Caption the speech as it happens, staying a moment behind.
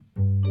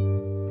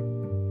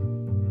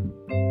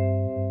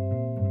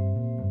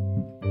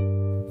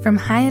From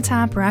high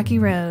atop Rocky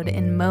Road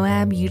in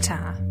Moab,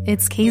 Utah,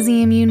 it's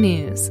KZMU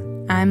News.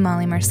 I'm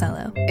Molly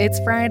Marcello. It's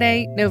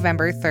Friday,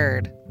 November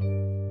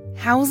 3rd.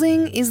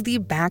 Housing is the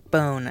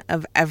backbone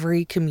of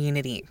every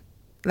community.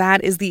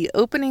 That is the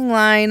opening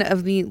line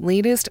of the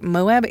latest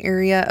Moab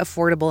Area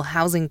Affordable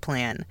Housing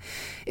Plan.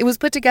 It was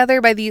put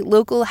together by the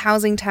local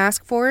housing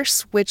task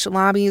force, which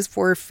lobbies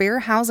for fair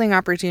housing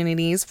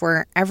opportunities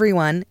for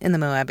everyone in the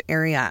Moab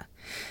area.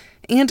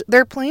 And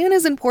their plan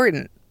is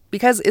important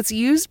because it's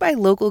used by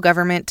local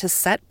government to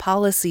set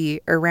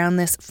policy around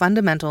this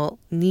fundamental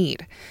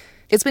need.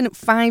 It's been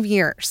 5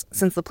 years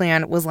since the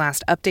plan was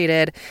last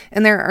updated,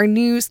 and there are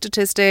new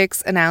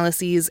statistics,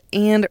 analyses,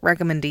 and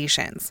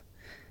recommendations.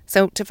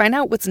 So to find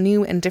out what's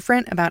new and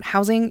different about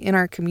housing in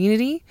our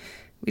community,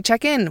 we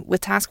check in with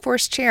Task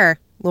Force Chair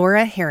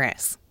Laura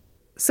Harris.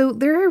 So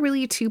there are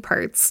really two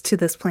parts to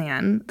this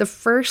plan. The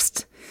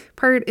first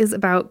part is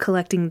about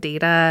collecting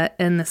data,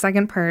 and the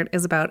second part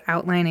is about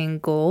outlining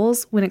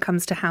goals when it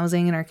comes to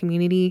housing in our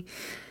community.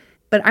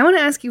 But I want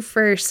to ask you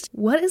first,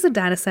 what is a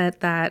data set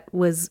that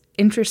was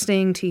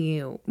interesting to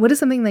you? What is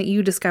something that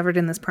you discovered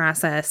in this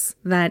process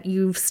that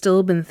you've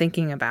still been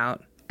thinking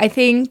about? I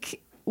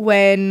think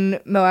when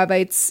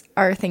Moabites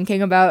are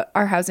thinking about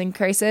our housing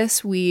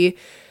crisis, we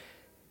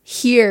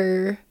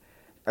hear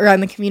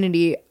around the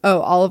community,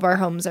 all of our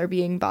homes are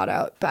being bought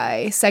out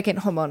by second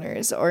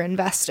homeowners or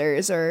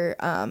investors or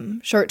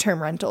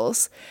short-term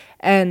rentals.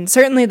 And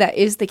certainly that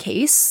is the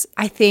case.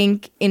 I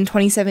think in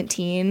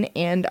 2017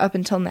 and up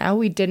until now,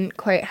 we didn't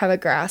quite have a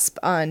grasp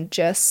on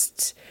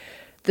just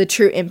the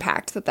true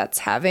impact that that's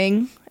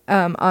having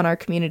on our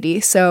community.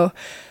 So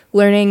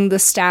learning the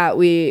stat,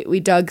 we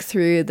dug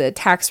through the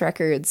tax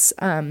records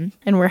and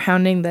we're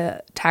hounding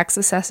the tax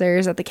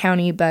assessors at the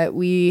county, but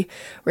we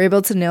were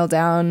able to nail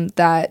down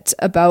that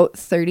about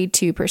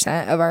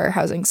 32% of our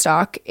housing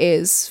stock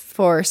is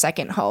for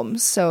second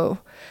homes. So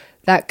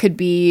that could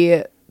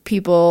be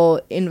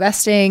people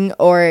investing,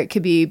 or it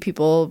could be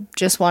people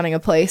just wanting a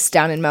place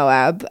down in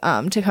Moab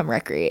to come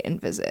recreate and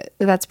visit.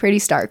 That's pretty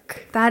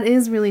stark. That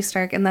is really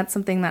stark, and that's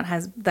something that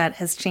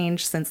has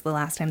changed since the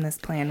last time this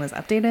plan was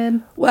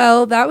updated.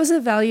 Well, that was a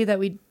value that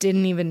we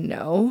didn't even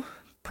know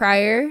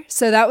prior.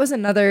 So that was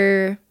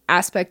another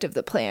aspect of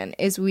the plan,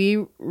 is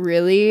we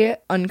really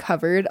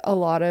uncovered a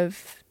lot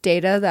of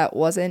data that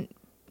wasn't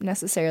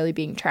necessarily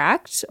being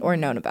tracked or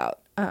known about.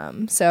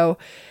 So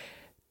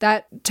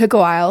that took a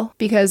while,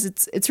 because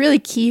it's really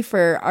key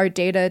for our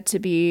data to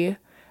be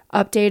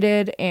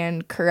updated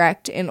and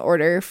correct in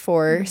order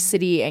for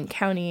city and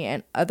county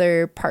and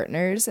other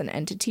partners and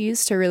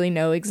entities to really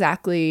know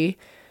exactly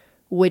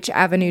which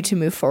avenue to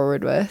move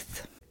forward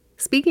with.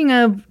 Speaking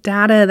of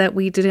data that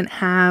we didn't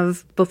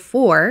have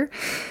before,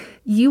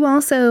 you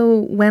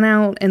also went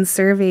out and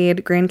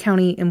surveyed Grand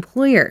County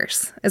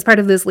employers as part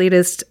of this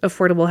latest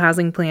affordable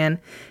housing plan.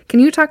 Can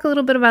you talk a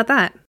little bit about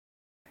that?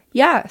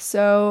 Yeah,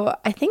 so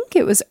I think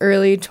it was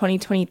early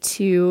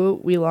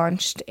 2022 we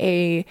launched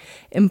a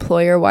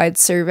employer-wide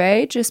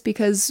survey, just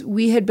because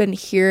we had been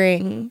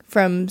hearing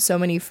from so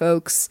many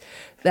folks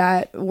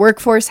that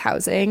workforce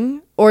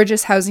housing, or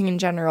just housing in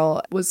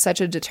general, was such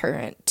a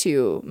deterrent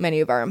to many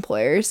of our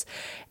employers.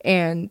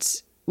 And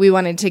we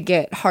wanted to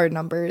get hard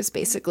numbers,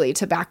 basically,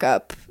 to back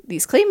up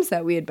these claims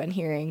that we had been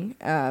hearing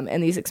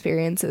and these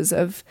experiences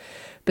of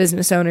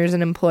business owners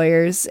and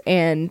employers.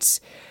 And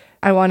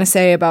I want to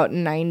say about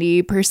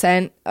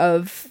 90%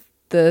 of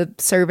the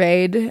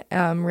surveyed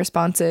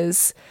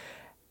responses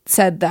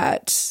said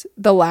that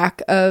the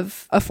lack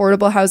of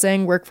affordable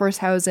housing, workforce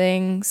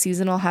housing,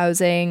 seasonal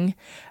housing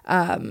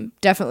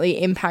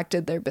definitely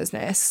impacted their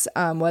business,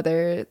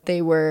 whether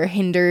they were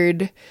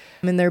hindered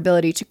in their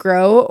ability to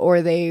grow,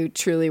 or they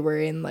truly were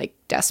in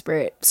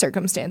desperate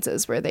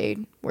circumstances where they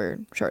were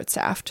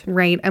short-staffed.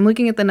 Right. I'm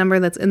looking at the number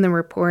that's in the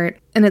report,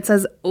 and it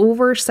says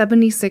over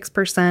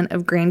 76%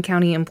 of Grand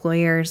County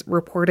employers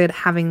reported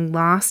having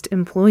lost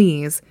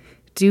employees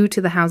due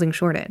to the housing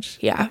shortage.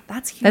 Yeah.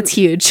 That's huge. That's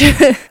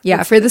huge.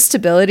 Yeah, for the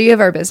stability of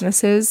our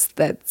businesses,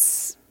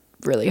 that's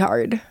really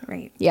hard.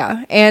 Right.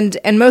 Yeah. And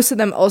most of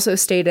them also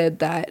stated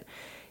that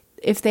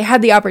if they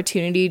had the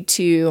opportunity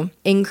to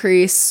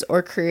increase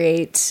or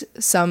create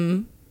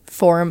some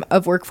form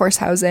of workforce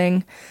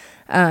housing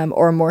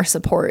or more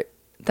support,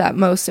 that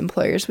most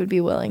employers would be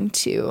willing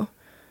to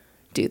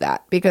do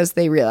that, because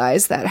they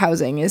realize that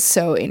housing is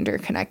so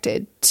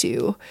interconnected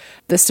to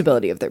the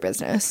stability of their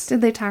business.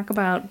 Did they talk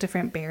about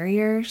different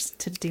barriers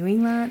to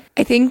doing that?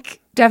 I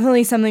think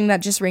definitely something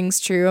that just rings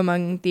true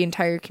among the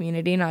entire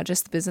community, not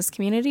just the business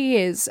community,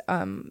 is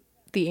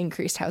the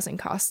increased housing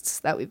costs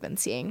that we've been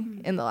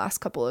seeing in the last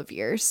couple of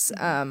years.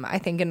 I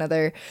think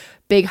another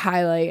big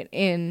highlight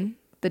in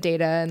the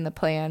data and the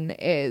plan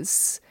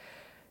is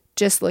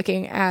just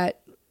looking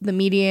at the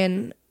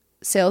median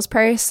sales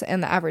price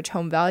and the average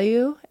home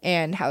value,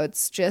 and how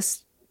it's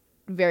just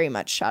very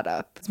much shot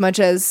up. As much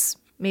as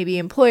maybe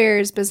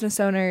employers,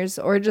 business owners,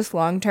 or just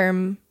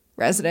long-term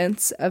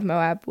residents of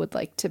Moab would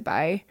like to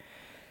buy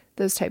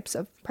those types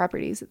of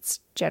properties, it's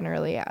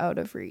generally out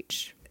of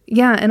reach.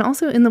 Yeah, and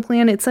also in the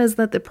plan, it says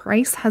that the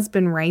price has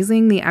been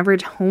rising. The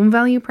average home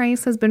value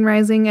price has been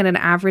rising at an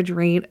average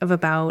rate of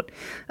about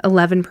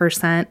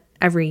 11%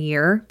 every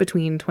year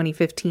between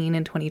 2015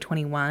 and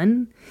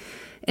 2021.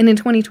 And in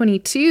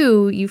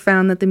 2022, you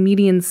found that the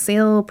median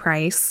sale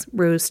price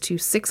rose to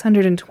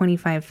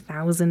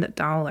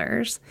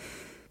 $625,000.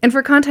 And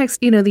for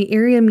context, the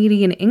area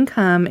median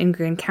income in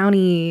Grand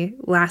County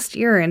last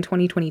year in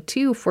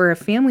 2022 for a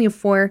family of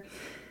four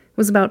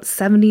was about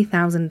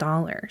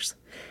 $70,000.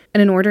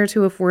 And in order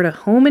to afford a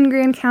home in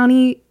Grand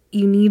County,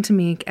 you need to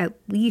make at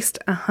least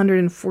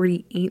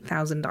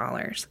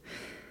 $148,000.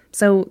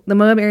 So the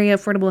Moab Area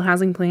Affordable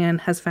Housing Plan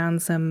has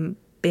found some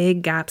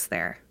big gaps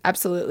there.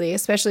 Absolutely,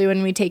 especially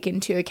when we take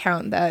into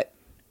account that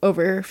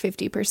over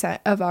 50%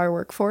 of our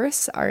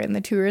workforce are in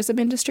the tourism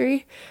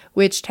industry,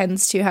 which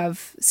tends to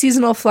have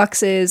seasonal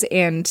fluxes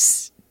and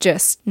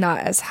just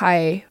not as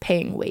high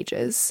paying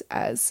wages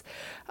as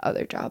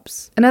other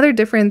jobs. Another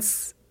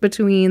difference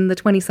between the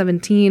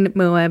 2017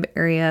 Moab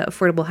Area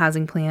Affordable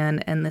Housing Plan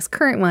and this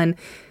current one,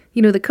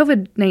 the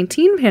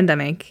COVID-19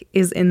 pandemic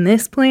is in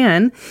this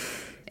plan.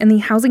 And the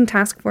Housing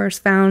Task Force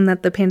found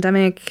that the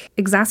pandemic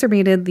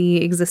exacerbated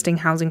the existing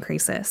housing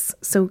crisis.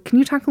 So can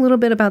you talk a little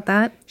bit about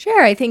that?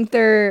 Sure. I think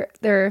there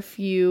are a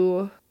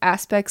few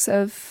aspects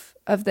of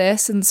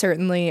this, and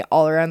certainly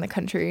all around the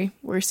country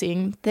we're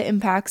seeing the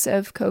impacts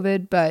of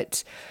COVID.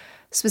 But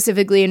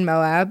specifically in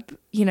Moab,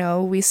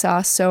 we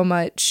saw so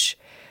much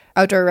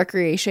outdoor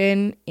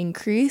recreation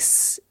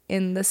increase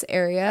in this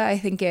area. I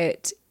think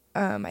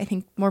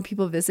more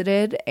people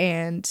visited,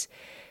 and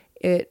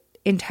it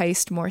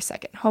enticed more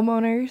second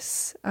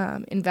homeowners,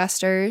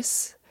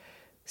 investors,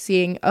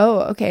 seeing,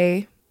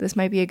 okay, this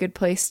might be a good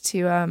place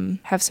to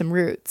have some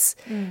roots.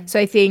 So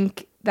I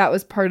think that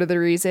was part of the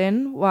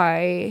reason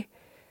why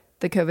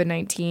the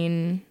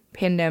COVID-19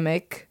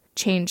 pandemic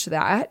changed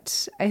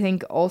that. I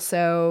think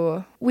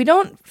also we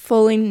don't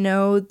fully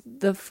know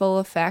the full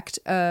effect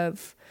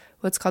of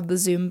what's called the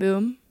Zoom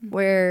boom,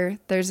 where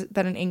there's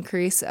been an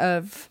increase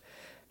of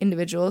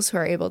individuals who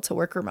are able to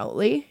work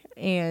remotely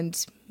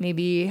and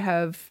maybe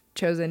have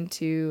chosen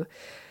to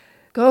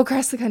go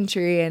across the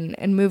country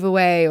and move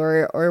away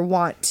or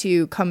want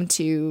to come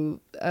to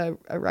a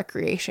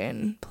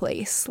recreation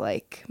place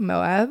like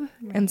Moab.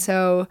 Right. And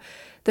so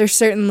there's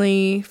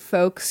certainly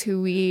folks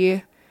who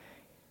we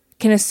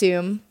can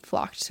assume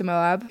flocked to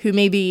Moab who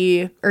may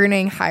be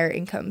earning higher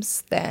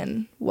incomes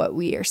than what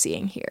we are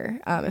seeing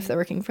here. If they're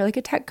working for like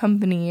a tech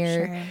company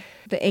or sure.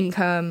 The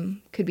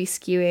income could be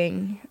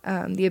skewing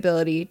the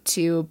ability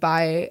to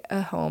buy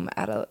a home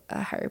at a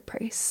higher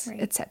price,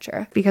 right.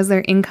 etc. Because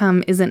their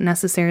income isn't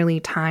necessarily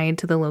tied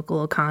to the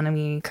local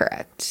economy.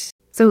 Correct.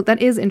 So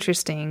that is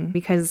interesting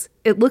because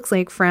it looks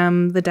like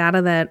from the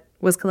data that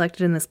was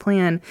collected in this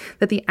plan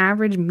that the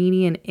average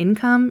median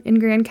income in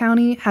Grand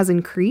County has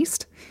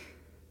increased.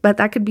 But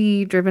that could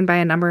be driven by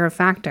a number of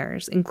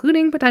factors,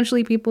 including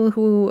potentially people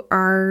who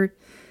are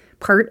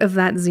part of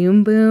that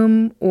Zoom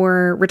boom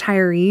or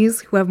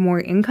retirees who have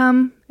more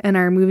income and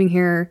are moving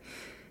here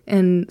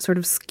and sort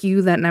of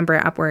skew that number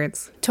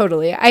upwards.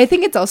 Totally. I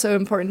think it's also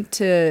important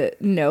to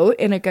note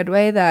in a good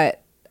way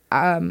that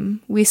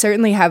we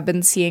certainly have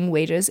been seeing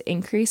wages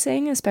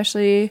increasing,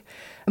 especially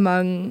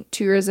among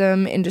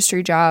tourism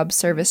industry jobs,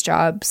 service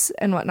jobs,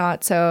 and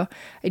whatnot. So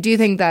I do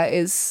think that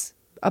is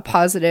a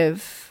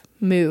positive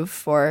move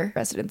for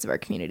residents of our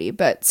community.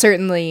 But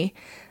certainly,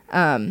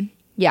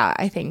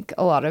 I think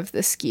a lot of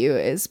the skew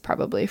is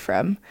probably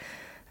from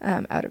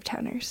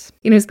out-of-towners.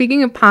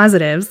 Speaking of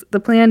positives, the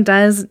plan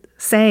does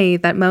say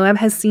that Moab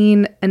has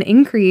seen an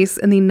increase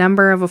in the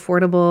number of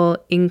affordable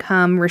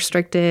income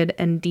restricted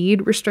and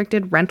deed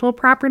restricted rental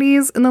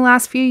properties in the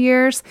last few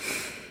years.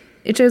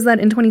 It shows that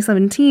in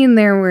 2017,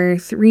 there were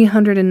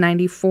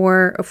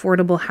 394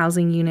 affordable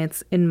housing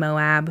units in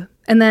Moab.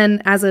 And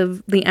then as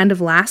of the end of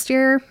last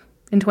year,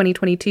 in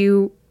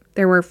 2022,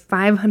 there were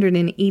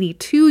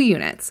 582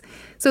 units.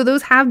 So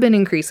those have been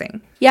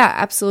increasing. Yeah,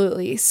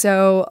 absolutely.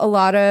 So a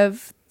lot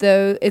of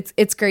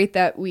it's great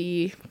that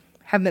we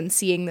have been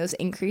seeing those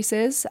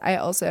increases. I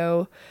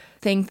also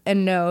think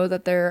and know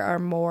that there are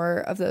more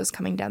of those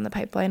coming down the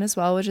pipeline as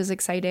well, which is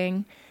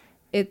exciting.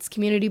 It's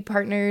community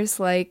partners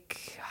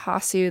like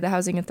HASU, the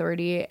Housing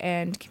Authority,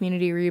 and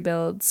Community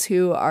Rebuilds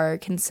who are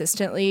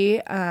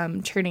consistently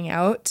churning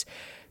out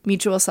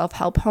mutual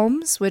self-help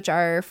homes, which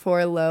are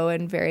for low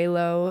and very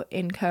low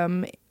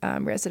income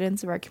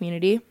residents of our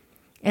community.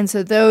 And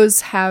so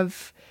those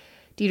have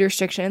deed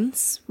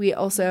restrictions. We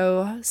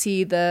also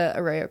see the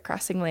Arroyo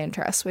Crossing Land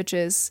Trust, which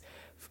is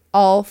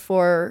all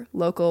for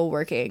local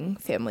working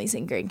families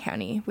in Grand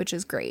County, which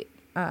is great.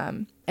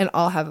 And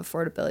all have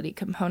affordability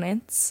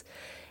components.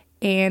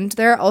 And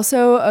there are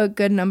also a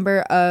good number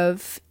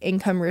of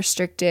income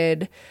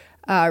restricted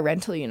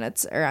rental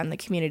units around the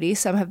community.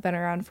 Some have been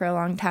around for a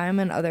long time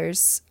and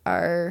others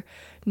are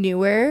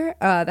newer.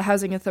 The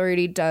Housing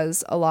Authority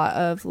does a lot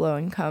of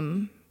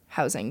low-income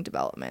housing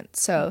development.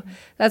 So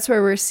that's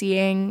where we're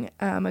seeing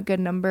a good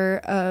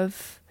number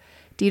of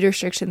deed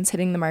restrictions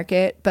hitting the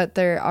market, but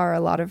there are a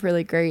lot of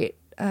really great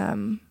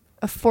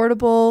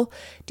affordable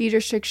deed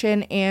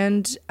restriction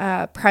and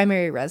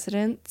primary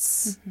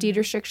residence deed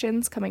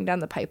restrictions coming down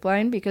the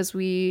pipeline, because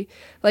we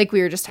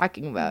were just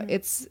talking about,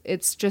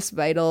 it's just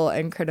vital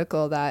and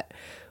critical that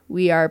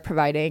we are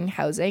providing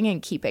housing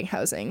and keeping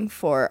housing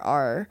for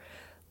our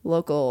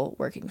local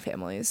working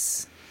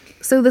families.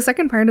 So the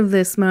second part of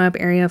this Moab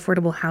Area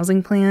Affordable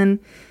Housing Plan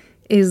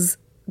is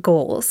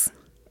goals.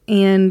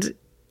 And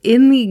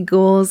in the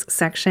goals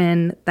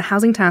section, the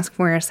Housing Task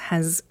Force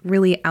has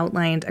really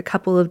outlined a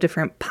couple of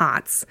different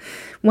pots.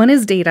 One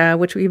is data,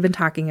 which we've been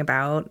talking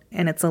about,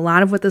 and it's a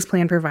lot of what this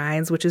plan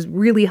provides, which is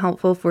really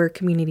helpful for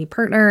community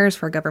partners,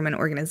 for government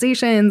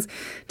organizations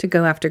to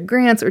go after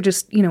grants or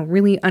just,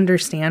 really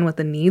understand what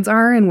the needs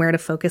are and where to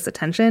focus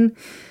attention.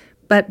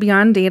 But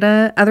beyond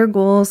data, other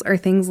goals are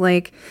things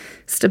like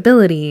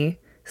stability,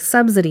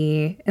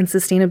 subsidy, and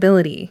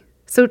sustainability.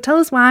 So tell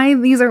us why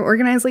these are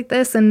organized like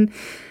this, and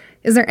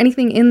is there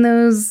anything in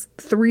those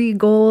 3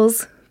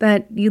 goals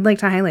that you'd like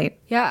to highlight?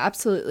 Yeah,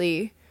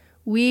 absolutely.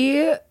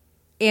 We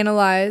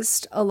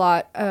analyzed a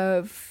lot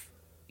of,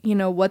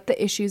 what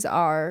the issues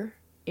are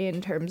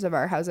in terms of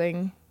our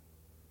housing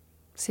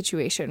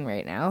situation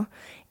right now,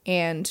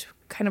 and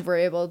kind of were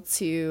able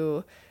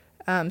to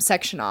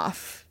section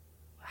off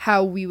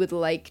how we would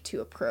like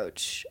to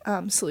approach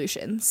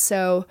solutions.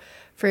 So,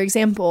 for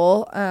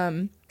example,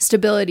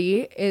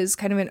 stability is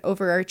kind of an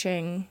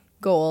overarching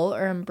goal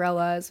or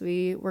umbrella, as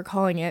we were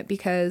calling it,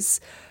 because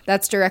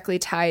that's directly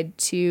tied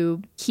to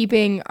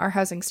keeping our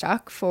housing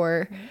stock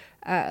for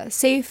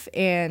safe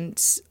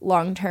and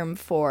long-term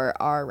for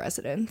our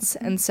residents.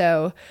 And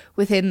so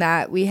within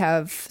that, we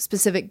have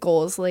specific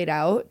goals laid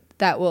out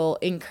that will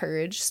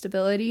encourage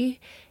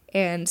stability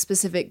and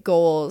specific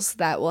goals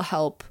that will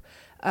help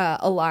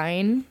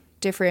align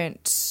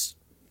different,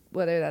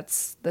 whether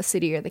that's the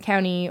city or the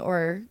county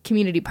or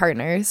community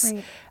partners,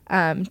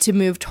 to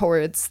move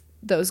towards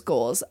those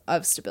goals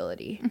of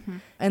stability.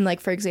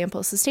 And for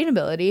example,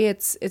 sustainability,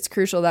 it's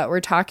crucial that we're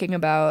talking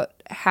about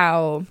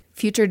how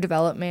future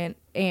development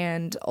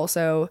and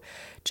also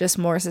just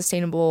more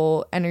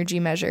sustainable energy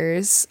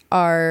measures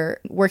are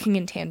working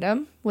in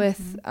tandem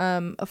with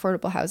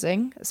affordable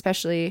housing,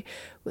 especially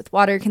with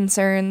water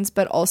concerns,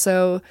 but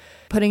also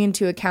putting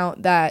into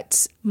account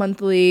that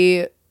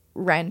monthly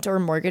rent or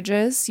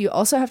mortgages, you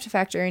also have to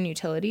factor in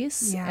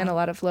utilities. And a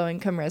lot of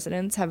low-income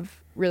residents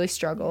have really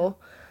struggled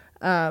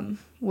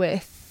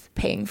with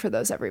paying for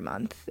those every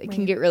month. It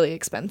can get really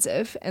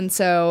expensive. And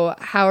so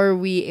how are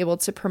we able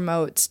to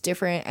promote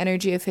different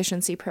energy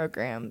efficiency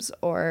programs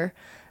or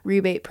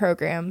rebate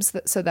programs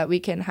so that we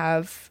can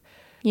have,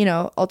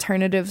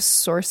 alternative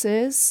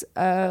sources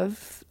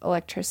of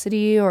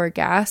electricity or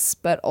gas,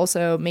 but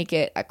also make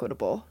it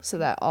equitable so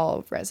that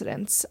all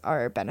residents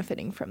are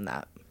benefiting from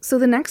that. So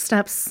the next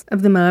steps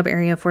of the Moab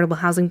Area Affordable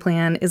Housing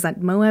Plan is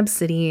that Moab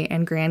City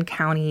and Grand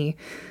County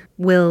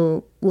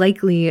will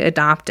likely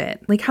adopt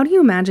it. How do you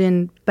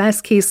imagine,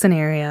 best case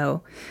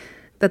scenario,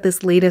 that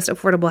this latest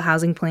affordable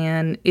housing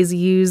plan is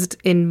used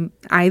in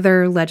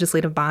either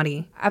legislative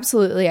body?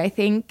 Absolutely. I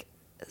think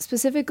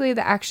specifically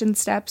the action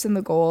steps and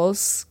the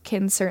goals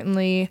can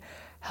certainly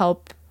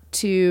help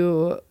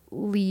to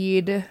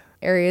lead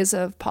areas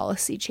of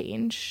policy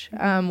change,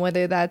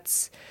 whether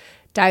that's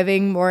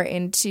diving more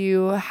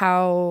into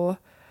how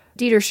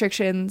deed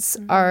restrictions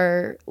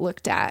are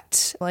looked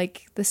at.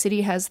 The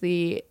city has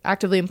the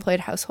actively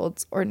employed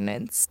households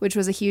ordinance, which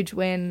was a huge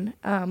win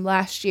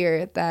last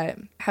year, that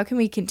how can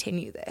we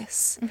continue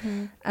this?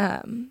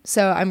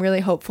 So I'm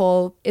really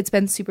hopeful. It's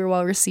been super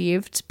well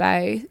received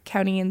by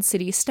county and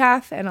city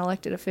staff and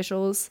elected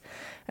officials.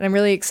 And I'm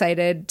really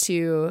excited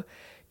to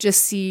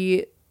just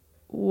see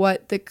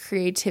what the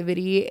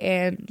creativity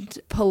and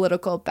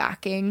political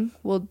backing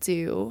will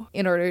do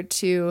in order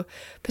to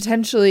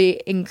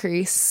potentially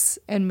increase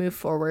and move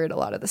forward a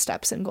lot of the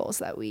steps and goals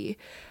that we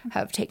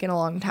have taken a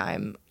long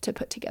time to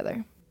put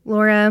together.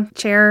 Laura,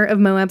 Chair of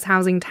Moab's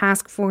Housing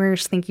Task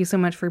Force, thank you so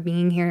much for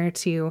being here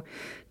to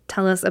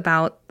tell us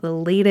about the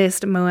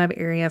latest Moab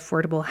Area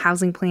Affordable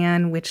Housing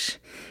Plan, which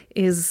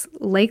is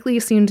likely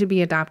soon to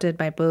be adopted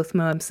by both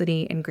Moab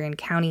City and Grand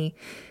County.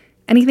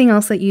 Anything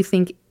else that you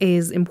think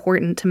is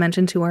important to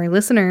mention to our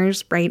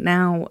listeners right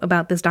now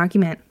about this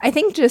document? I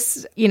think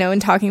just, in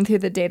talking through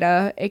the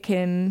data, it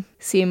can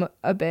seem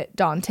a bit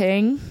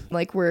daunting,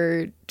 like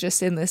we're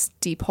just in this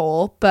deep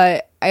hole.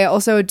 But I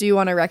also do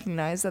want to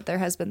recognize that there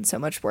has been so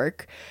much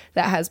work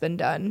that has been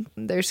done.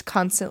 There's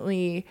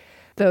constantly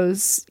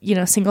those,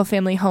 single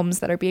family homes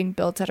that are being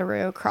built at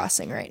Arroyo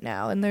Crossing right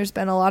now. And there's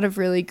been a lot of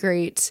really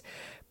great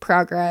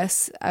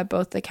progress at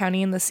both the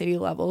county and the city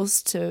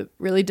levels to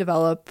really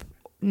develop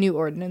new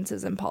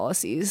ordinances and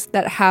policies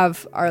that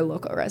have our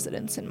local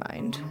residents in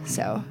mind.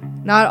 So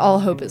not all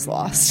hope is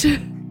lost.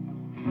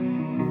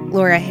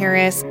 Laura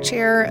Harris,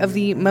 Chair of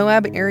the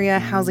Moab Area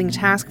Housing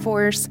Task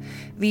Force.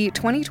 The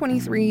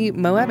 2023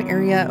 Moab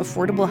Area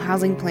Affordable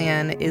Housing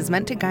Plan is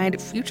meant to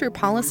guide future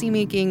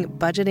policymaking,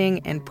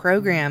 budgeting, and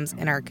programs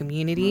in our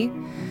community.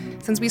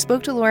 Since we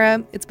spoke to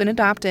Laura, it's been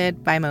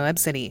adopted by Moab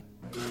City.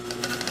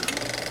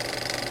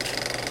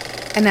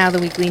 And now the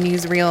weekly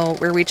newsreel,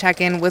 where we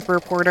check in with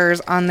reporters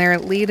on their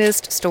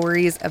latest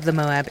stories of the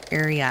Moab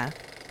area.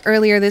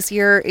 Earlier this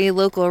year, a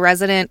local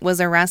resident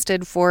was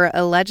arrested for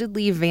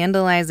allegedly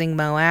vandalizing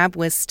Moab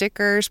with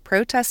stickers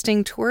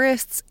protesting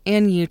tourists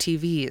and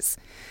UTVs.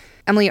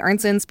 Emily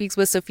Arntzen speaks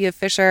with Sophia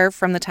Fisher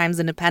from the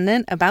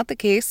Times-Independent about the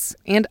case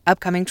and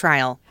upcoming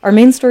trial. Our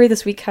main story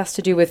this week has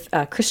to do with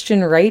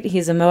Christian Wright.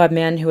 He's a Moab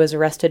man who was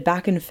arrested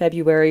back in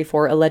February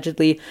for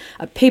allegedly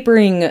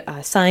papering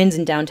signs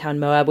in downtown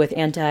Moab with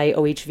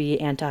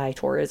anti-OHV,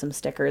 anti-tourism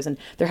stickers, and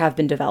there have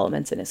been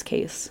developments in his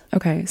case.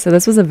 Okay, so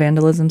this was a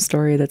vandalism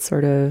story that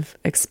sort of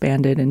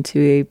expanded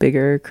into a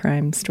bigger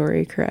crime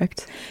story,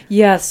 correct?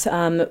 Yes.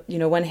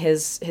 When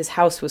his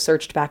house was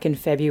searched back in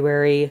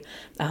February,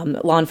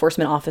 law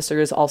enforcement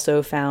officers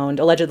also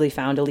allegedly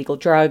found illegal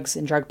drugs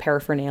and drug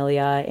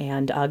paraphernalia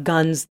and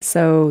guns.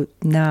 So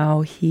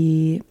now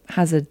he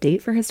has a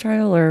date for his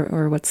trial,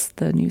 or what's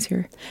the news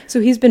here? So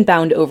he's been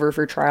bound over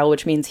for trial,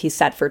 which means he's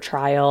set for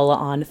trial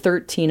on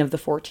 13 of the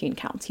 14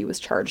 counts he was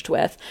charged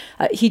with.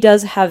 He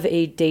does have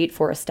a date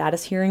for a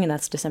status hearing, and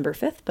that's December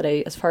 5th, but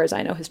as far as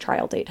I know, his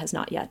trial date has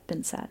not yet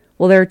been set.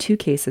 Well, there are two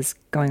cases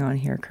going on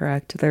here,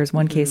 correct? There's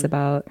one case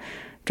about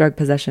drug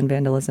possession,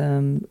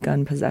 vandalism,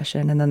 gun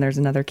possession, and then there's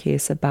another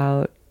case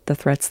about the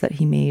threats that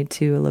he made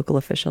to a local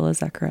official. Is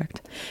that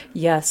correct?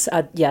 Yes.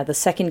 The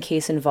second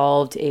case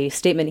involved a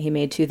statement he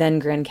made to then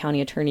Grand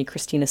County Attorney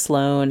Christina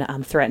Sloan,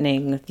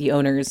 threatening the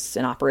owners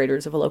and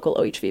operators of a local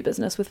OHV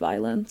business with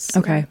violence.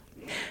 Okay.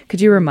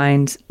 Could you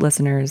remind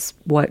listeners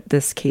what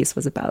this case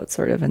was about,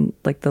 sort of, and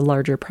like the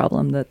larger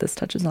problem that this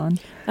touches on?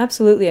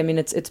 Absolutely. I mean,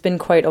 it's been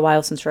quite a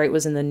while since Wright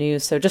was in the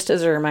news. So just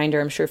as a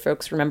reminder, I'm sure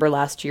folks remember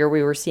last year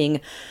we were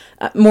seeing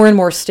more and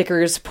more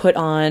stickers put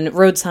on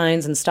road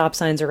signs and stop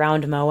signs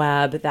around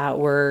Moab that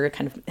were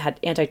had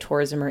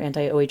anti-tourism or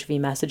anti-OHV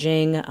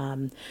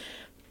messaging.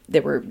 They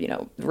were,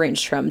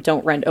 ranged from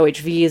don't rent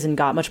OHVs and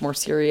got much more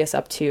serious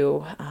up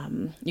to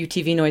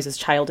UTV noises,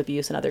 child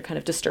abuse, and other kind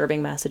of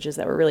disturbing messages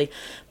that were really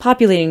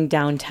populating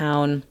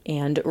downtown.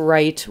 And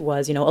Wright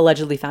was,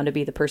 allegedly found to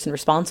be the person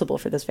responsible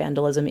for this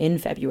vandalism in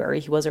February.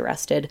 He was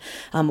arrested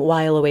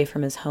while away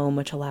from his home,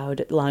 which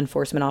allowed law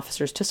enforcement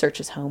officers to search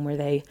his home, where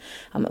they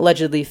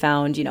allegedly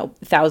found,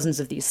 thousands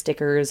of these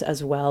stickers,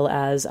 as well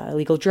as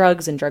illegal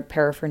drugs and drug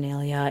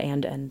paraphernalia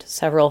and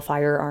several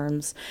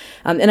firearms.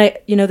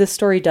 This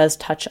story does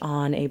touch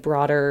on a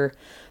broader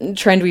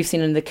trend we've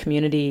seen in the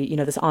community,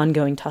 this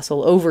ongoing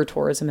tussle over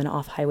tourism and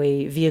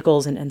off-highway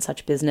vehicles and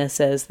such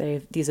businesses.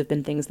 These have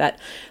been things that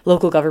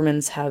local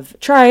governments have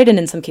tried, and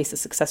in some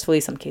cases successfully,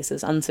 some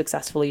cases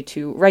unsuccessfully,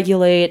 to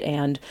regulate,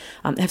 and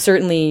have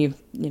certainly,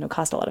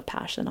 caused a lot of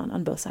passion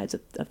on both sides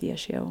of the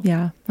issue.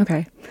 Yeah.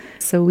 Okay.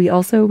 So we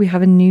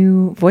have a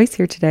new voice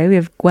here today. We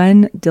have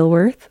Gwen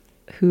Dilworth,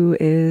 who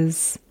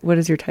is, what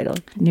is your title?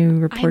 New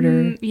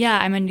reporter?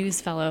 I'm a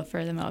news fellow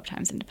for the Moab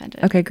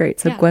Times-Independent. Okay, great.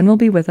 So Gwen will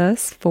be with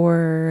us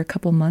for a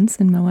couple months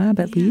in Moab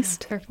at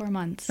least. For 4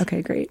 months.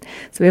 Okay, great.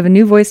 So we have a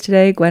new voice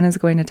today. Gwen is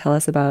going to tell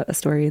us about a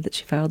story that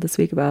she filed this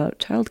week about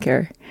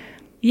childcare.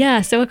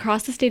 Yeah, so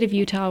across the state of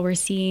Utah, we're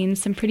seeing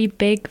some pretty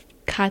big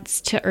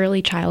cuts to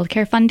early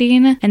childcare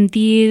funding. And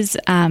these,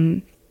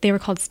 they were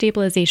called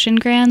stabilization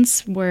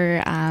grants,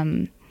 were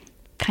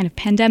kind of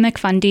pandemic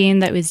funding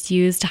that was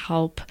used to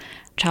help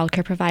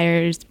childcare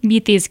providers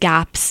meet these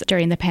gaps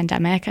during the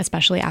pandemic,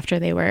 especially after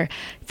they were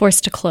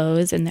forced to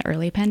close in the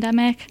early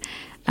pandemic.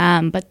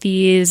 But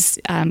these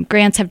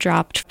grants have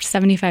dropped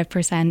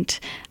 75%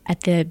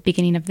 at the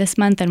beginning of this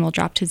month and will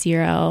drop to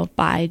zero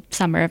by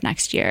summer of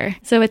next year.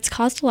 So it's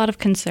caused a lot of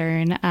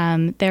concern.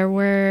 There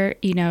were,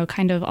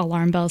 kind of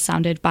alarm bells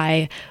sounded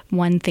by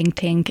one think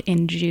tank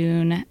in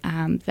June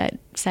that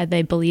said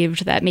they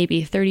believed that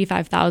maybe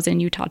 35,000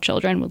 Utah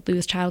children would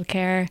lose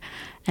childcare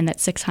and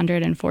that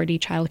 640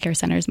 childcare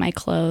centers might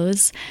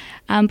close.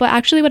 But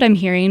actually what I'm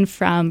hearing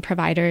from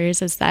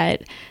providers is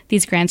that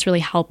these grants really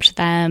helped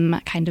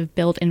them kind of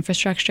build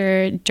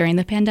infrastructure during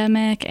the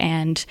pandemic,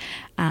 and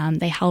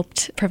they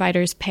helped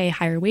providers pay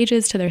higher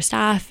wages to their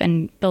staff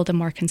and build a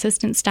more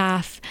consistent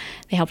staff.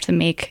 They helped them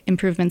make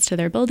improvements to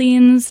their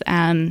buildings,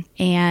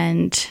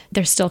 and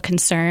there's still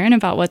concern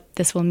about what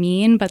this will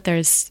mean, but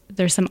there's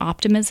some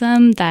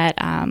optimism that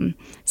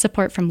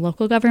support from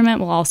local government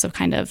will also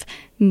kind of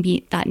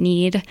meet that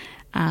need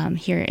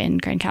here in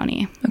Grand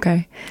County.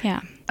 Okay.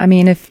 Yeah. I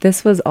mean, if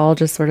this was all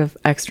just sort of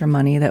extra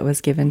money that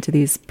was given to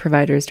these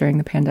providers during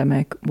the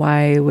pandemic,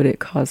 why would it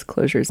cause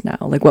closures now?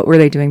 Like, what were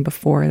they doing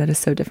before that is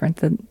so different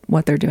than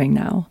what they're doing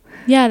now?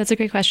 Yeah, that's a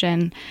great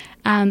question.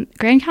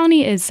 Grand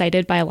County is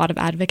cited by a lot of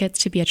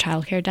advocates to be a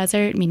childcare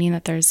desert, meaning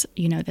that there's,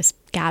 this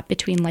gap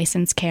between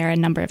licensed care and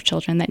number of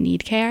children that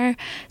need care.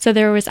 So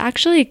there was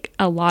actually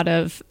a lot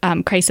of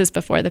crisis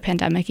before the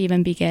pandemic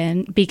even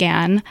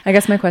began. I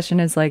guess my question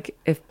is, like,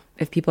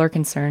 if people are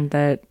concerned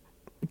that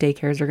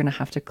daycares are going to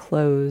have to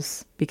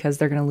close because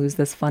they're going to lose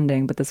this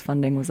funding, but this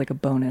funding was like a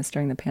bonus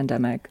during the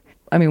pandemic,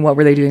 I mean, what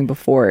were they doing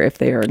before if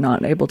they are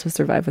not able to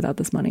survive without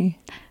this money?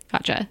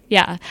 Gotcha.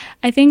 Yeah.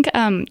 I think,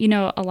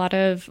 a lot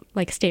of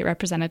like state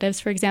representatives,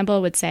 for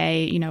example, would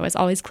say, it's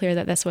always clear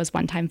that this was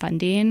one-time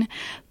funding,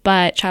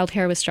 but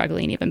childcare was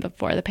struggling even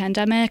before the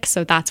pandemic.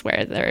 So that's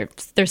where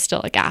there's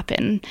still a gap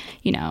in,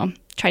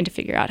 trying to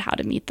figure out how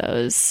to meet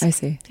those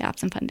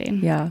gaps in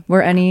funding. Yeah.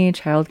 Were any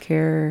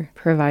childcare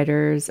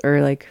providers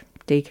or like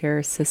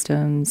daycare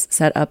systems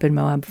set up in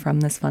Moab from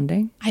this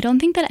funding? I don't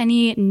think that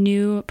any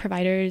new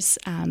providers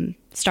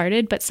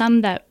started, but some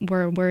that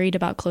were worried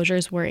about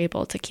closures were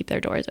able to keep their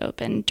doors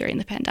open during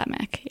the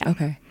pandemic. Yeah.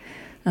 Okay.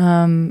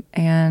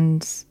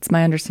 And it's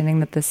my understanding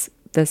that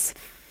this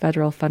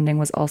federal funding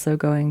was also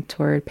going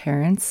toward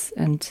parents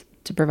and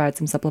to provide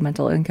some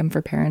supplemental income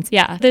for parents.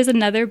 Yeah, there's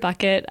another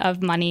bucket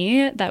of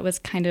money that was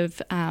kind of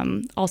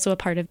also a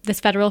part of this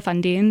federal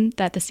funding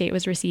that the state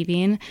was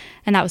receiving,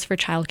 and that was for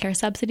childcare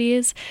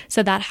subsidies.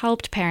 So that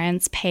helped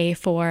parents pay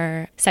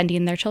for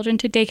sending their children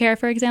to daycare,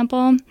 for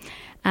example.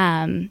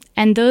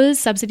 And those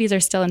subsidies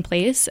are still in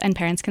place and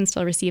parents can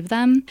still receive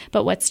them.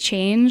 But what's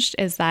changed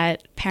is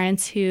that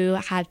parents who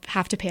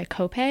have to pay a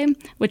copay,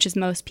 which is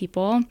most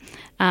people,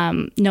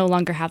 no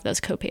longer have those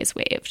copays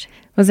waived.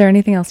 Was there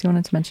anything else you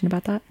wanted to mention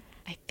about that?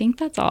 I think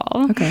that's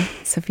all. Okay.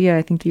 Sophia,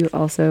 I think you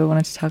also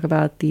wanted to talk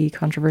about the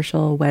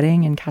controversial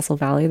wedding in Castle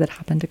Valley that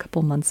happened a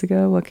couple months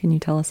ago. What can you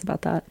tell us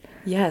about that?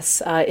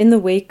 Yes, in the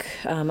wake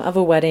of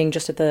a wedding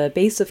just at the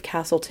base of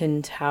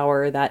Castleton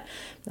Tower that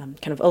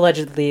kind of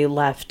allegedly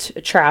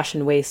left trash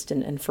and waste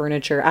and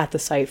furniture at the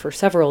site for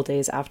several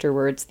days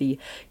afterwards, the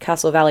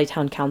Castle Valley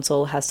Town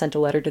Council has sent a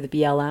letter to the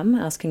BLM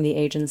asking the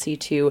agency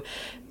to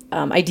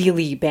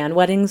ideally ban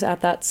weddings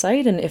at that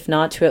site, and if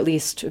not, to at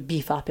least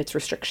beef up its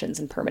restrictions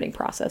and permitting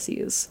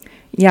processes.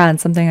 Yeah, and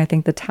something I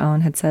think the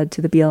town had said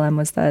to the BLM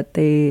was that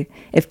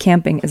if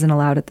camping isn't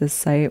allowed at this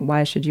site,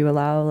 why should you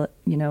allow,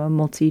 a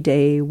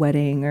multi-day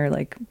wedding or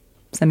like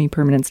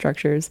semi-permanent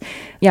structures?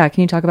 Yeah,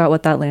 can you talk about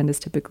what that land is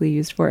typically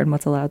used for and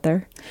what's allowed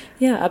there?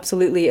 Yeah,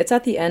 absolutely. It's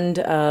at the end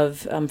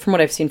of, from what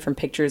I've seen from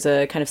pictures,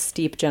 a kind of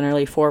steep,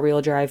 generally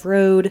four-wheel drive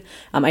road.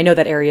 I know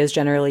that area is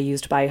generally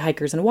used by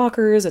hikers and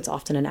walkers. It's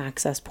often an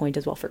access point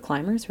as well for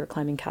climbers who are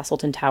climbing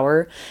Castleton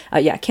Tower.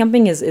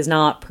 Camping is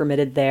not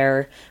permitted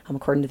there,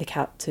 according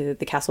to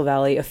the Castle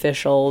Valley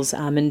officials.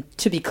 And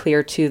to be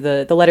clear, too,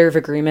 the letter of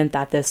agreement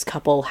that this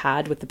couple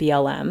had with the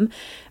BLM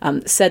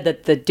said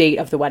that the date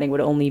of the wedding would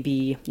only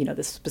be,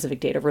 the specific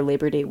date over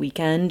Labor Day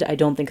weekend. I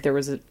don't think there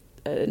was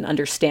an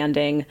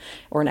understanding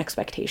or an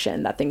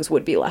expectation that things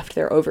would be left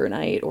there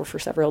overnight or for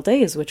several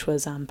days, which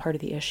was part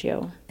of the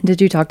issue.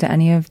 Did you talk to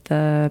any of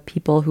the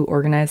people who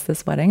organized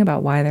this wedding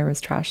about why there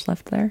was trash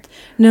left there?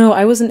 No,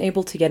 I wasn't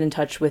able to get in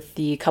touch with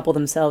the couple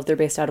themselves. They're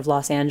based out of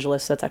Los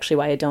Angeles. So that's actually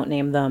why I don't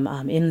name them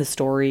in the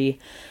story.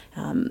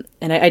 And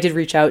I did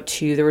reach out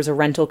there was a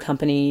rental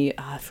company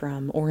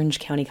from Orange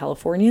County,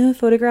 California,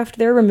 photographed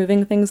there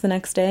removing things the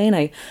next day. And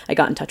I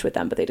got in touch with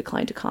them, but they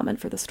declined to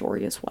comment for the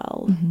story as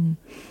well. Mm-hmm.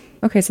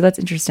 Okay, so that's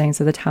interesting.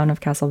 So the town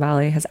of Castle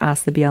Valley has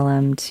asked the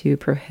BLM to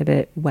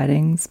prohibit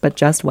weddings, but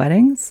just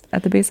weddings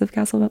at the base of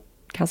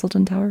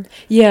Castleton Tower?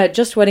 Yeah,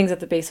 just weddings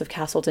at the base of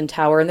Castleton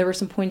Tower. And there were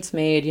some points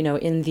made,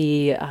 in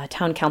the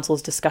town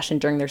council's discussion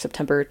during their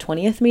September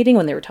 20th meeting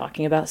when they were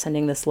talking about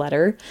sending this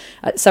letter.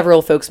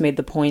 Several folks made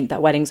the point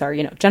that weddings are,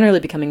 generally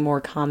becoming more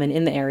common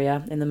in the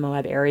area, in the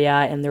Moab area.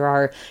 And there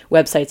are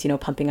websites,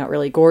 pumping out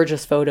really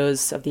gorgeous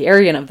photos of the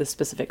area and of the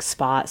specific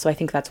spot. So I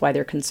think that's why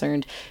they're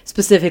concerned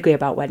specifically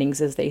about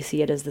weddings, as they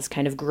see it as this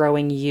kind of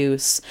growing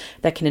use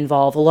that can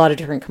involve a lot of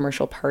different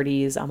commercial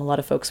parties. A lot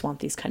of folks want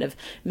these kind of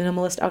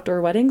minimalist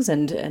outdoor weddings,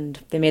 and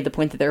they made the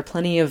point that there are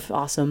plenty of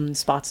awesome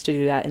spots to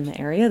do that in the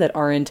area that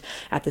aren't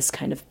at this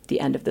kind of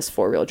the end of this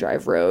four-wheel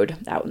drive road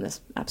out in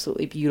this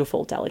absolutely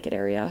beautiful, delicate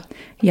area.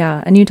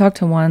 Yeah, and you talked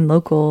to one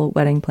local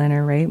wedding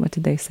planner, right? What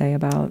did they say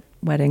about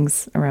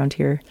weddings around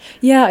here?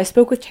 Yeah, I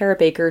spoke with Tara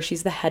Baker.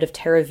 She's the head of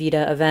Terra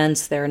Vita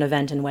Events. They're an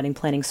event and wedding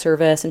planning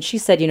service. And she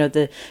said,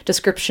 the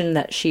description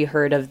that she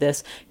heard of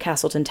this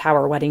Castleton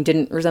Tower wedding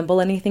didn't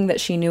resemble anything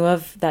that she knew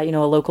of that, a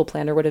local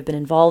planner would have been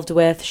involved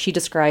with. She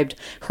described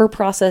her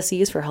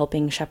processes for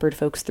helping shepherd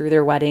folks through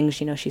their weddings.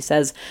 She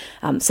says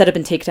setup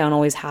and takedown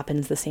always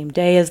happens the same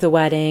day as the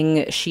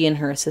wedding. She and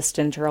her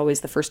assistant are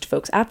always the first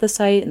folks at the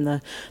site and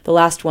the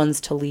last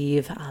ones to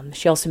leave.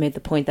 She also made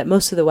the point that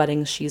most of the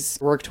weddings she's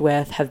worked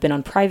with have been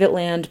on private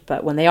land,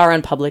 but when they are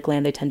on public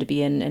land, they tend to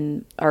be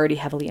in already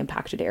heavily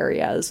impacted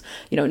areas,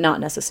 not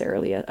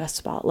necessarily a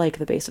spot like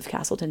the base of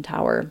Castleton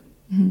Tower.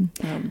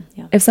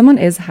 Mm-hmm. If someone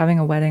is having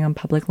a wedding on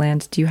public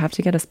land, do you have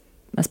to get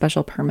a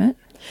special permit?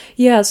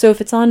 Yeah, so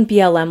if it's on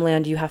BLM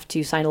land, you have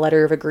to sign a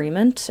letter of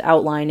agreement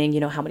outlining,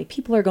 how many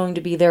people are going to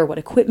be there, what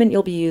equipment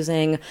you'll be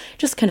using,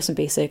 just kind of some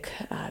basic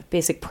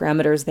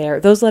parameters there.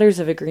 Those letters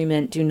of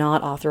agreement do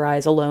not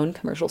authorize alone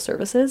commercial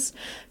services.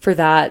 For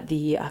that,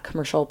 the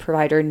commercial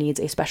provider needs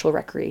a special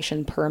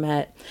recreation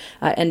permit.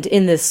 And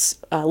in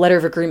this letter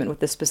of agreement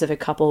with this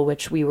specific couple,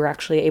 which we were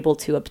actually able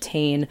to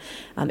obtain,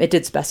 it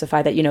did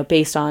specify that,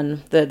 based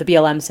on the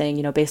BLM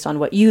saying, based on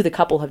what the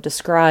couple have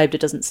described,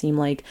 it doesn't seem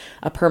like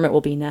a permit will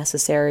be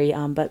necessary. necessary.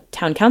 But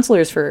town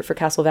councilors for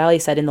Castle Valley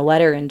said in the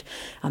letter and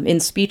in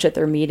speech at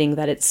their meeting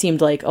that it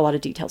seemed like a lot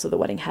of details of the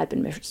wedding had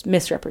been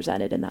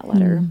misrepresented in that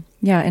letter.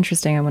 Yeah,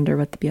 interesting. I wonder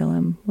what the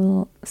BLM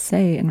will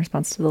say in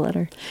response to the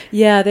letter.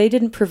 Yeah, they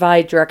didn't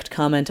provide direct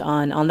comment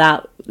on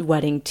that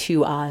wedding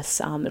to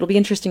us. It'll be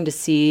interesting to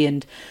see,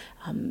 and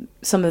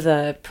some of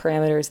the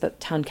parameters that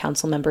town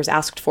council members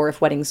asked for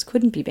if weddings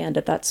couldn't be banned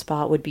at that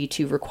spot would be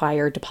to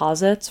require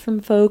deposits from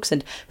folks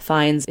and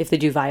fines if they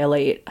do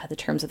violate the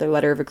terms of their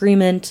letter of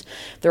agreement.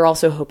 They're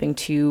also hoping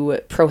to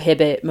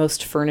prohibit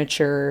most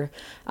furniture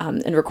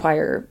and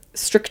require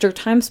stricter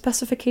time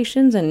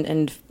specifications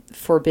and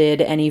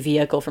forbid any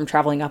vehicle from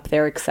traveling up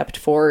there except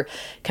for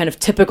kind of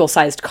typical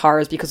sized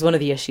cars, because one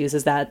of the issues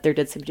is that there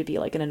did seem to be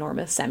like an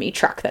enormous semi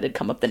truck that had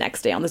come up the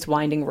next day on this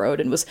winding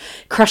road and was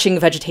crushing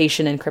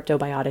vegetation and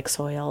cryptobiotic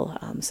soil.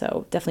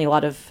 So definitely a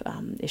lot of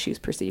issues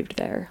perceived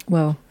there.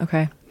 Whoa,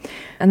 okay.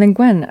 And then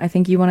Gwen, I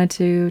think you wanted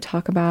to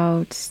talk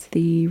about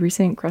the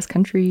recent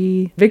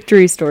cross-country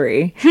victory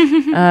story.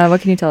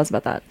 What can you tell us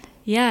about that?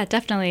 Yeah,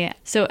 definitely.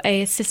 So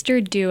a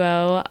sister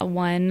duo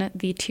won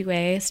the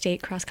 2A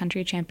state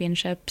cross-country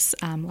championships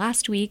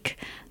last week.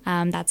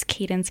 That's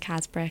Cadence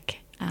Kasbrick.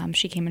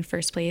 She came in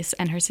first place,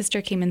 and her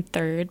sister came in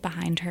third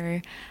behind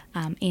her,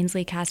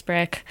 Ainsley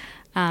Kasbrick.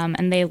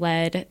 And they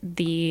led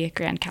the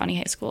Grand County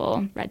High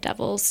School Red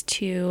Devils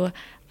to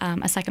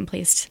a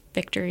second-place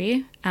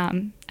victory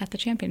at the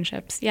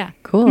championships. Yeah.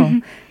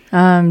 Cool.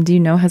 Do you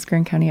know, has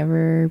Grand County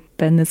ever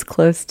been this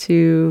close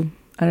to,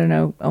 I don't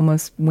know,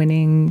 almost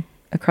winning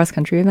a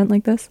cross-country event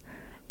like this?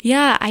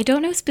 Yeah, I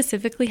don't know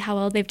specifically how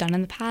well they've done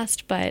in the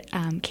past, but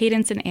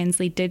Cadence and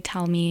Ainsley did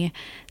tell me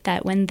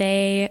that when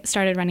they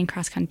started running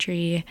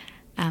cross-country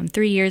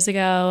 3 years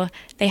ago,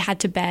 they had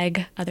to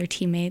beg other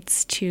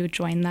teammates to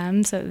join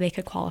them so that they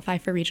could qualify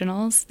for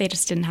regionals. They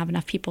just didn't have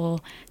enough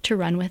people to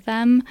run with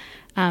them.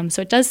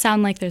 So it does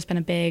sound like there's been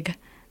a big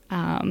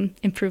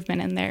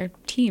improvement in their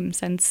team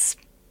since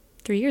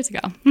 3 years ago.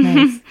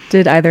 Nice.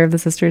 Did either of the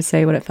sisters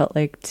say what it felt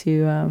like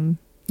to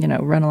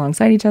run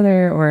alongside each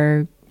other?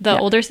 Or the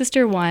older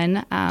sister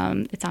won.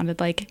 It sounded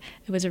like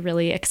it was a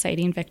really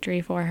exciting victory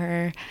for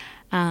her.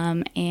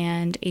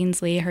 And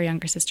Ainsley, her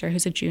younger sister,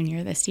 who's a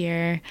junior this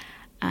year,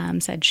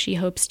 said she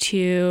hopes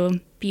to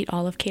beat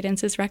all of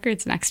Cadence's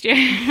records next year.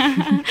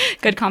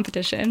 Good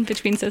competition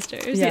between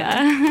sisters.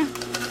 Yeah.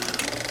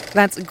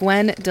 That's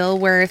Gwen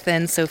Dilworth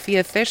and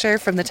Sophia Fisher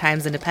from the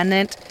Times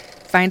Independent.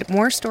 Find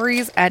more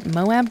stories at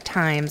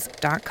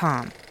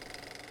moabtimes.com.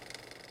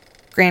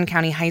 Grand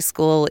County High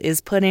School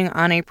is putting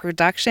on a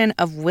production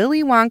of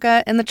Willy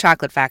Wonka and the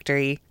Chocolate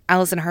Factory.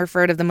 Allison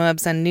Harford of the Moab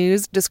Sun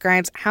News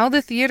describes how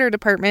the theater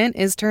department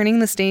is turning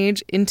the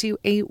stage into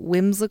a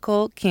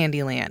whimsical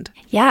Candyland.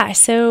 Yeah,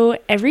 so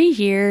every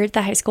year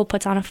the high school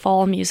puts on a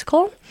fall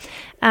musical.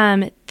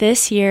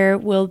 This year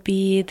will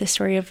be the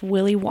story of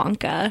Willy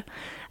Wonka.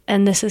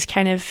 And this is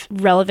kind of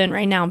relevant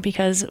right now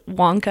because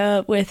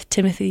Wonka with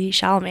Timothée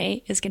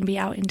Chalamet is going to be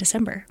out in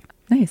December.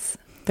 Nice.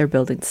 They're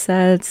building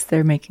sets,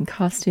 they're making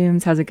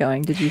costumes. How's it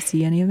going? Did you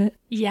see any of it?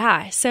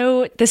 Yeah,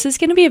 so this is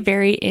going to be a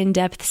very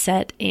in-depth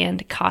set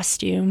and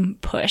costume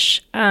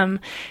push.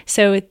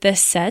 So the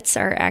sets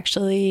are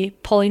actually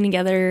pulling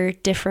together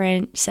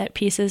different set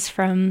pieces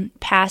from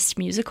past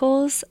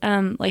musicals,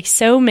 like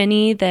so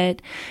many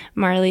that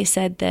Marley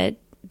said that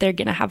they're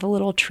going to have a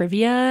little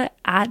trivia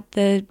at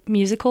the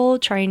musical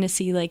trying to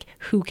see like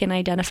who can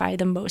identify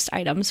the most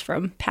items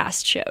from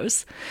past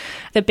shows.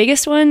 The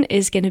biggest one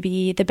is going to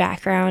be the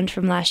background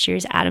from last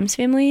year's Addams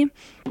Family,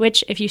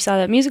 which if you saw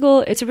that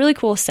musical, it's a really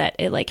cool set.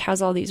 It like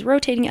has all these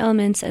rotating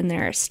elements and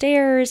there are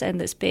stairs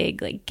and this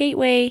big like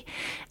gateway.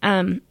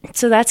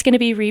 So that's going to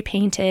be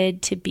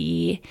repainted to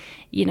be,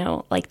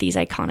 like these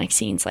iconic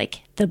scenes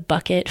like the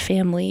Bucket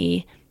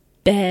family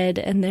bed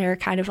and their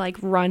kind of like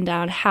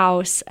rundown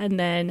house, and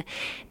then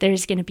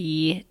there's going to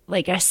be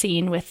like a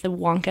scene with the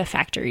Wonka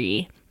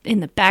factory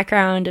in the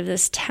background of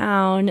this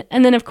town,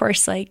 and then of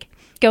course like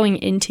going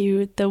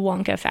into the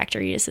Wonka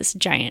factory is this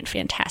giant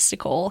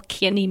fantastical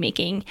candy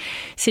making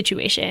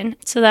situation.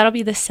 So that'll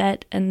be the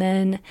set, and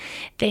then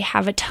they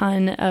have a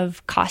ton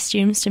of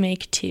costumes to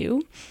make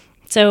too.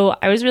 So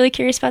I was really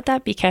curious about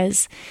that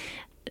because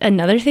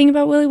another thing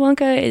about Willy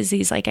Wonka is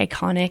these like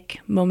iconic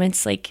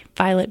moments like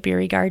Violet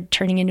Beauregarde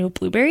turning into a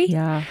blueberry.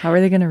 Yeah. How are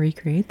they going to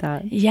recreate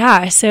that?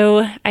 Yeah.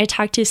 So I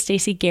talked to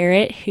Stacey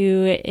Garrett,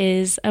 who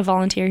is a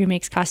volunteer who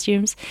makes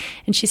costumes,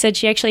 and she said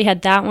she actually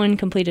had that one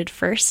completed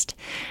first.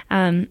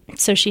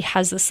 So she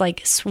has this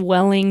like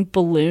swelling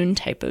balloon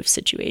type of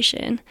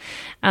situation.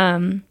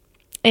 And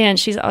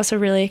she's also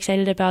really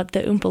excited about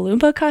the Oompa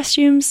Loompa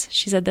costumes.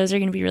 She said those are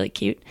going to be really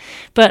cute.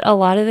 But a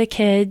lot of the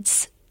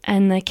kids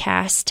and the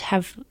cast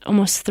have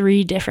almost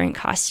 3 different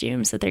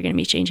costumes that they're going to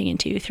be changing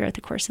into throughout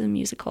the course of the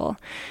musical,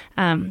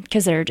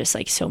 because there are just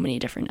like so many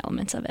different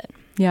elements of it.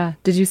 Yeah.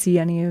 Did you see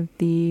any of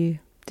the?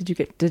 Did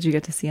you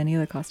get to see any of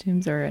the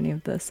costumes or any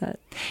of the set?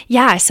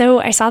 Yeah.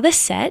 So I saw the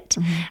set.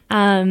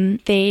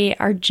 Mm-hmm. They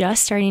are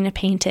just starting to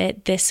paint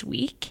it this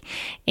week,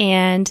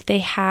 and they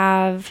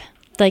have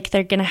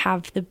they're going to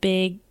have the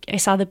big I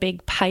saw the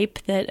big pipe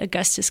that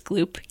Augustus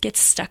Gloop gets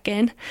stuck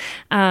in.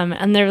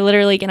 And they're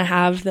literally going to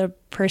have the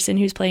person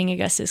who's playing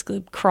Augustus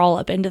Gloop crawl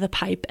up into the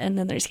pipe, and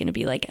then there's going to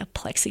be like a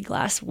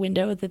plexiglass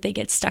window that they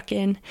get stuck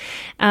in.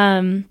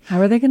 How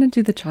are they going to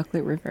do the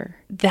chocolate river?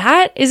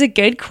 That is a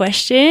good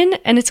question.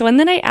 And it's one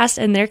that I asked,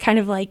 and they're kind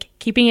of like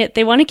keeping it.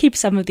 They want to keep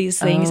some of these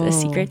things a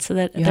secret so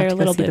that they're a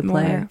little bit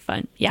more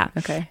fun. Yeah.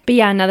 Okay. But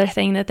yeah, another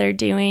thing that they're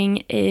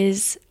doing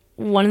is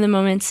one of the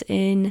moments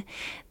in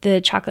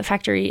the chocolate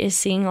factory is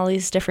seeing all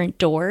these different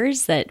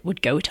doors that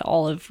would go to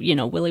all of,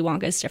 Willy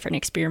Wonka's different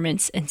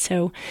experiments. And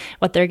so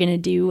what they're going to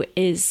do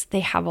is they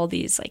have all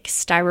these like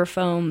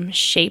styrofoam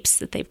shapes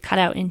that they've cut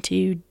out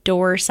into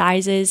door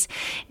sizes,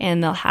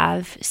 and they'll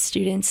have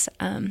students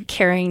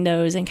carrying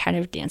those and kind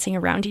of dancing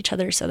around each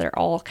other. So they're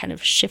all kind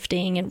of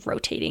shifting and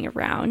rotating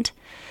around.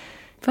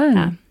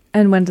 Fun.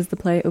 And when does the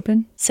play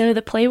open? So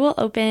the play will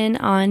open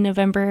on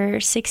November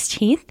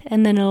 16th,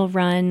 and then it'll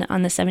run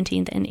on the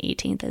 17th and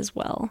 18th as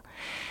well.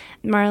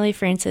 Marley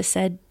Francis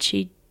said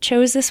she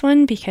chose this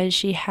one because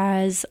she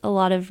has a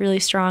lot of really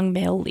strong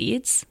male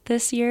leads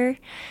this year.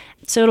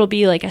 So it'll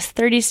be like a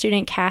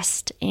 30-student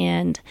cast,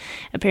 and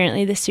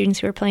apparently the students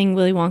who are playing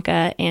Willy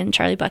Wonka and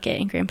Charlie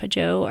Bucket and Grandpa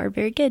Joe are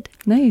very good.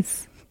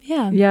 Nice.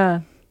 Yeah.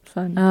 Yeah.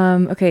 Fun.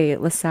 Okay,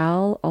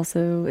 LaSalle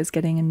also is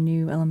getting a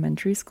new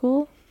elementary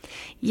school.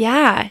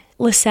 Yeah,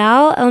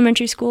 LaSalle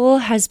Elementary School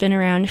has been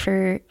around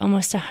for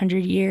almost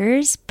 100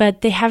 years,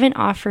 but they haven't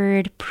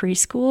offered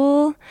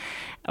preschool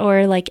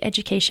or like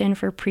education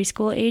for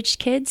preschool aged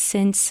kids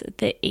since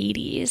the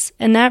 80s.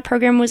 And that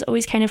program was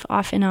always kind of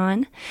off and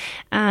on.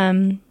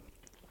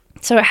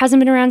 So it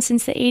hasn't been around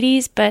since the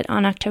 80s, but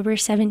on October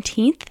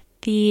 17th,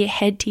 the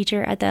head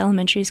teacher at the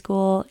elementary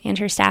school and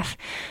her staff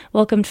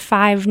welcomed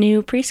 5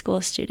 new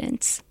preschool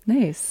students.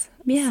 Nice.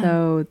 Yeah.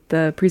 So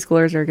the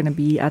preschoolers are going to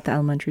be at the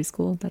elementary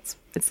school.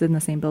 It's in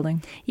the same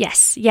building.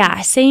 Yes.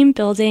 Yeah. Same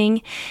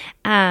building.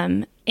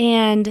 And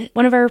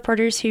one of our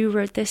reporters who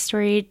wrote this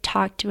story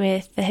talked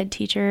with the head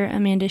teacher,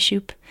 Amanda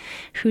Shoup,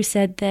 who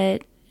said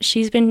that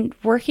she's been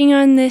working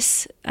on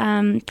this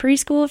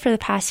preschool for the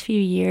past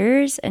few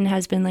years and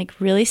has been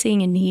like really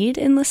seeing a need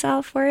in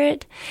LaSalle for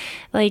it.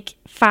 Like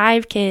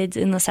 5 kids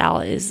in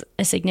LaSalle is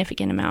a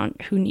significant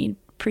amount who need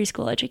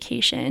preschool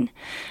education.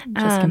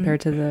 Just compared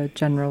to the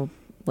general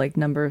like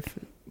number of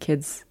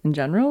kids in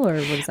general, or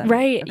what does that mean?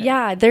 Right. Okay.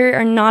 Yeah. There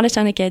are not a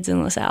ton of kids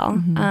in LaSalle.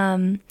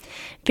 Mm-hmm.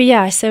 But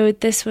yeah, so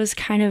this was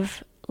kind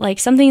of like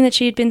something that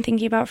she had been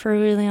thinking about for a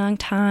really long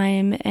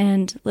time,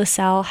 and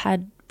LaSalle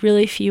had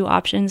really few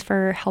options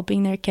for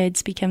helping their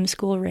kids become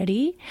school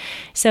ready.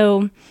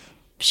 So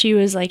she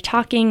was like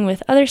talking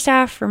with other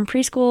staff from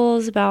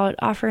preschools about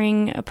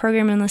offering a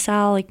program in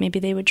LaSalle, like maybe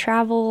they would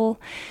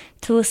travel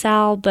to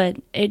LaSalle, but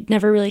it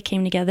never really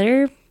came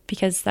together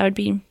because that would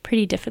be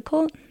pretty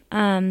difficult.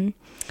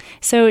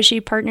 So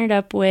she partnered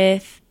up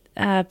with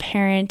a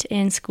parent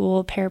and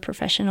school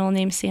paraprofessional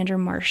named Sandra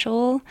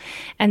Marshall,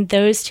 and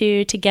those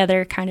two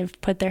together kind of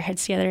put their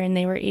heads together, and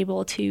they were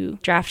able to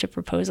draft a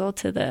proposal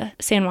to the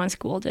San Juan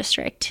School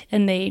District,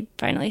 and they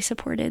finally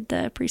supported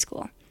the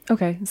preschool.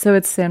 Okay, so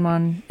it's San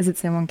Juan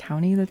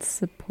County that's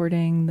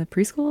supporting the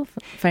preschool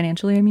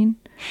financially, I mean?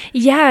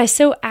 Yeah,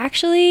 so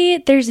actually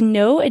there's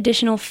no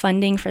additional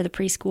funding for the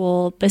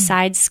preschool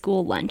besides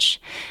school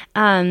lunch.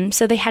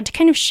 So they had to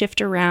kind of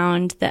shift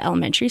around the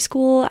elementary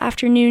school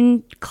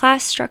afternoon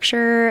class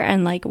structure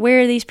and like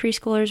where these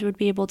preschoolers would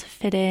be able to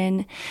fit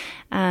in.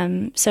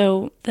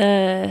 So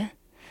the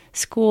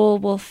school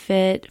will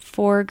fit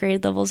 4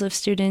 grade levels of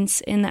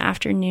students in the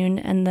afternoon,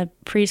 and the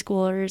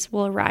preschoolers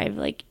will arrive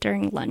like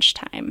during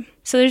lunchtime.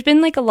 So there's been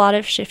like a lot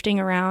of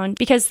shifting around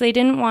because they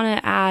didn't want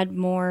to add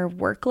more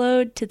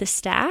workload to the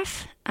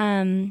staff.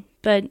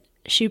 But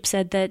Shoup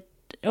said that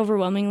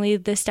overwhelmingly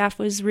the staff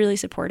was really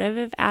supportive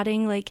of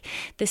adding like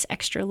this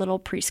extra little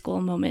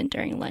preschool moment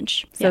during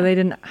lunch. So they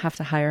didn't have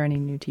to hire any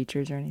new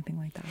teachers or anything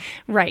like that.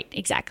 Right,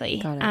 exactly.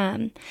 Got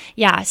it.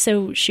 Yeah,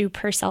 so Shoup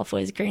herself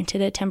was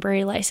granted a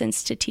temporary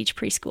license to teach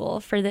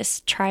preschool for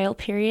this trial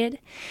period.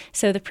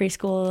 So the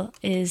preschool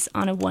is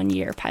on a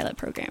 1-year pilot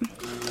program.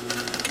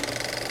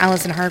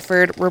 Allison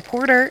Hartford,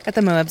 reporter at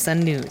the Moab Sun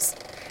News.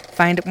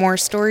 Find more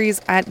stories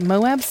at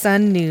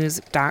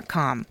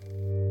moabsunnews.com.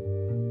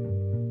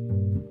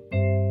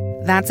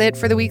 That's it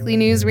for the weekly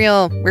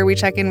newsreel, where we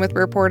check in with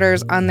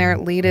reporters on their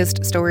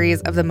latest stories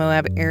of the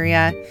Moab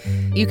area.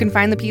 You can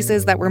find the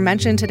pieces that were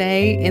mentioned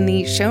today in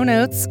the show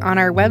notes on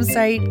our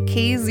website,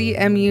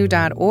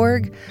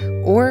 kzmu.org,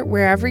 or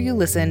wherever you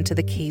listen to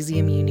the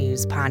KZMU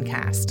News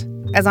podcast.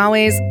 As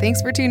always, thanks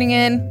for tuning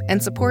in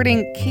and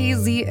supporting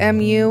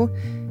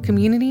KZMU,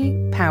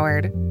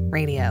 community-powered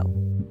radio.